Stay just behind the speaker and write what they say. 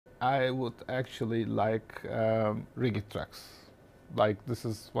I would actually like rigged tracks. Like this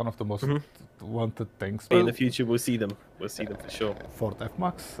is one of the most wanted things. In the future, we'll see them. We'll see them for sure. Ford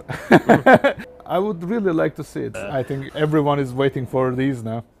F-Max. I would really like to see it. I think everyone is waiting for these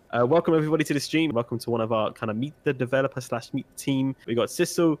now. Welcome everybody to the stream. Welcome to one of our kind of meet the developer / meet the team. We got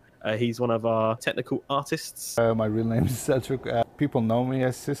SiSL. He's one of our technical artists. My real name is Selçuk. People know me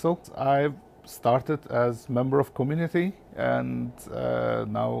as SiSL. I started as member of community and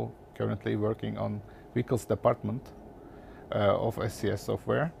now currently working on vehicles department of SCS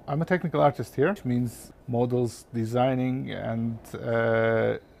software. I'm a technical artist here, which means models, designing, and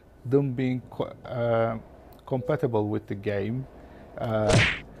them being compatible with the game.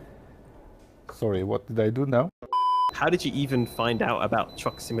 Sorry, what did I do now? How did you even find out about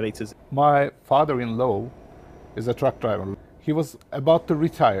truck simulators? My father-in-law is a truck driver. He was about to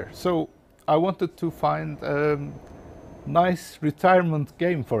retire, so I wanted to find a nice retirement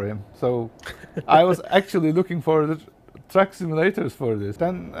game for him. So I was actually looking for the truck simulators for this.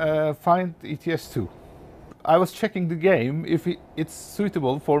 Then find ETS2. I was checking the game if it's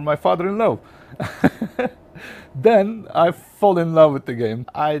suitable for my father-in-law. Then I fall in love with the game.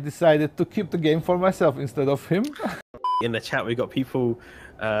 I decided to keep the game for myself instead of him. In the chat, we got people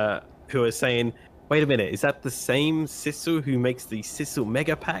who are saying, wait a minute, is that the same SiSL who makes the SiSL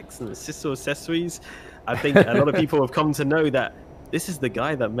Mega Packs and the SiSL accessories? I think a lot of people have come to know that this is the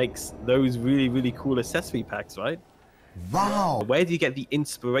guy that makes those really, really cool accessory packs, right? Wow. Where do you get the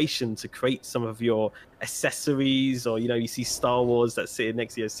inspiration to create some of your accessories? Or, you know, you see Star Wars that's sitting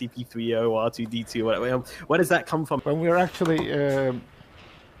next to your CP3O or R2D2 or whatever. Where does that come from? When we were actually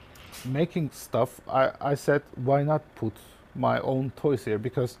making stuff, I said, why not put my own toys here?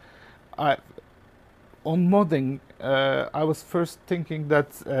 Because on modding, I was first thinking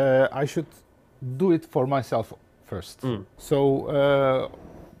that I should do it for myself first. So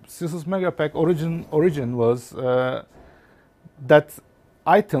SiSL Mega Pack origin was that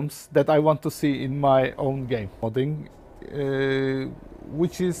items that I want to see in my own game. Modding,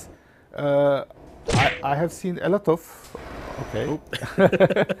 which is, I have seen a lot of,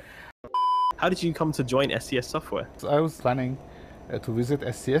 okay. How did you come to join SCS Software? So I was planning to visit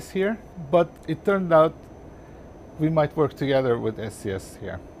SCS here, but it turned out we might work together with SCS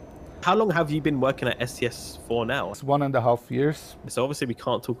here. How long have you been working at SCS for now? It's 1.5 years. So obviously we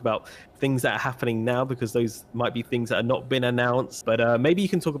can't talk about things that are happening now because those might be things that have not been announced. But maybe you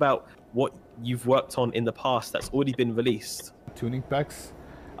can talk about what you've worked on in the past that's already been released. Tuning packs,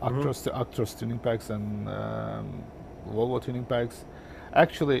 Actros tuning packs and Volvo tuning packs.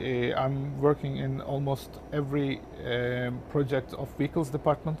 Actually, I'm working in almost every project of vehicles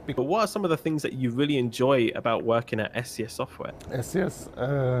department. But what are some of the things that you really enjoy about working at SCS Software? SCS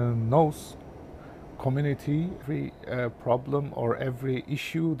knows community. Every problem or every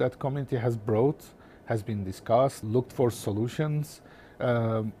issue that community has brought has been discussed, looked for solutions,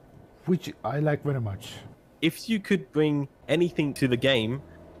 which I like very much. If you could bring anything to the game,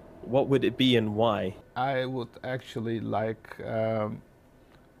 what would it be and why? I would actually like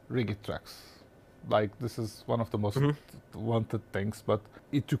rigged tracks. Like this is one of the most wanted things, but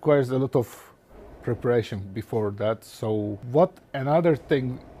it requires a lot of preparation before that. So what another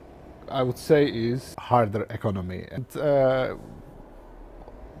thing I would say is harder economy. And,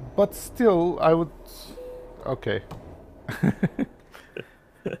 but still I would, okay.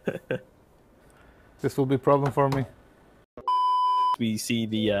 This will be a problem for me. We see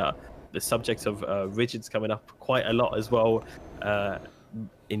the subject of rigids coming up quite a lot as well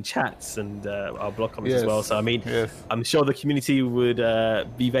in chats and our blog comments as well. So I mean, I'm sure the community would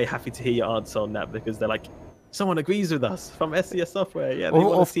be very happy to hear your answer on that because they're like, someone agrees with us from SCS Software. Yeah, they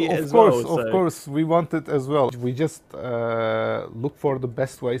want to see it as well. Of course, we want it as well. We just look for the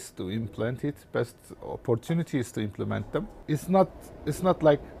best ways to implement it, best opportunities to implement them. It's not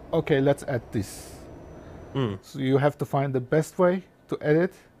like, okay, let's add this. So you have to find the best way to add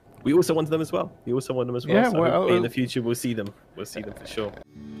it. We also want them as well. We also want them as well. Yeah, so well, in the future, we'll see them. We'll see them for sure.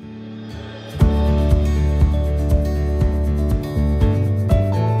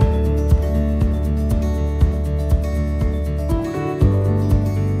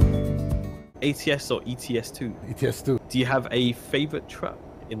 ATS or ETS2? ETS2. Do you have a favorite truck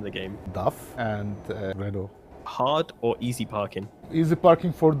in the game? DAF and Renault. Hard or easy parking? Easy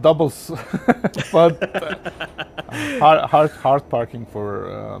parking for doubles, but hard parking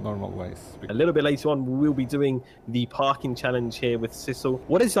for normal ways. A little bit later on, we'll be doing the parking challenge here with SiSL.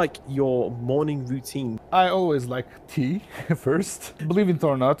 What is like your morning routine? I always like tea first. Believe it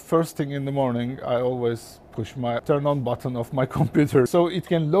or not, first thing in the morning, I always push my turn on button of my computer so it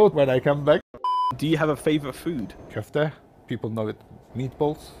can load when I come back. Do you have a favorite food? Köfte, people know it,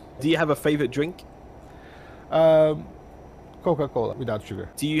 meatballs. Do you have a favorite drink? Coca-Cola without sugar.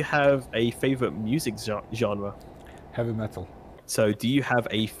 Do you have a favorite music genre? Heavy metal. So do you have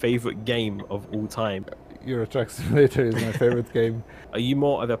a favorite game of all time? Euro Truck Simulator is my favorite game. Are you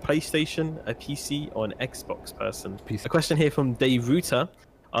more of a PlayStation, a PC, or an Xbox person? PC. A question here from Dave Reuter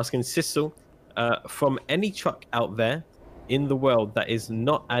asking SiSL, from any truck out there in the world that is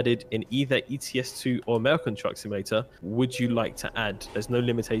not added in either ETS2 or American Truck Simulator, would you like to add? There's no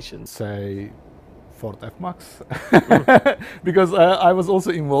limitations. Say Ford F-Max. Because I was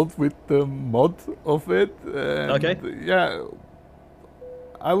also involved with the mod of it. Okay. Yeah,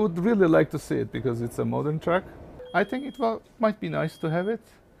 I would really like to see it because it's a modern truck. I think it might be nice to have it.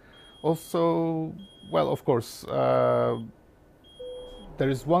 Also, well, of course, there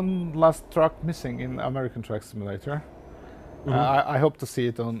is one last truck missing in American Truck Simulator. I hope to see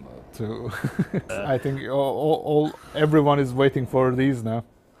it on too. I think everyone is waiting for these now.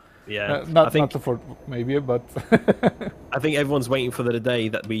 Yeah, not the Ford maybe, but I think everyone's waiting for the day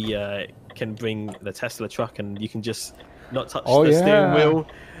that we can bring the Tesla truck and you can just not touch the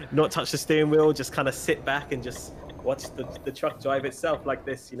steering wheel, just kind of sit back and just watch the truck drive itself like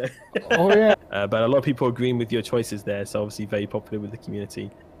this, you know. Oh yeah. But a lot of people agreeing with your choices there, so obviously very popular with the community.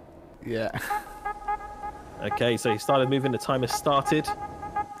 Yeah. Okay, so he started moving, the timer started.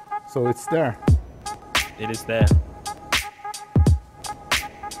 So it's there. It is there.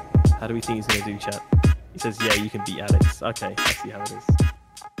 How do we think he's going to do, chat? He says, yeah, you can beat Alex. Okay, I see how it is.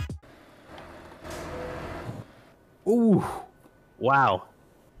 Ooh, wow.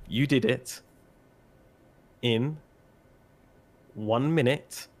 You did it in 1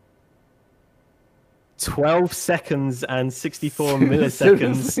 minute, 12 seconds and 64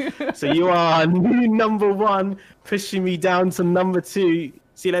 milliseconds. So you are new number one, pushing me down to number 2.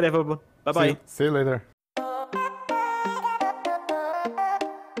 See you later, everyone. Bye-bye. See you later.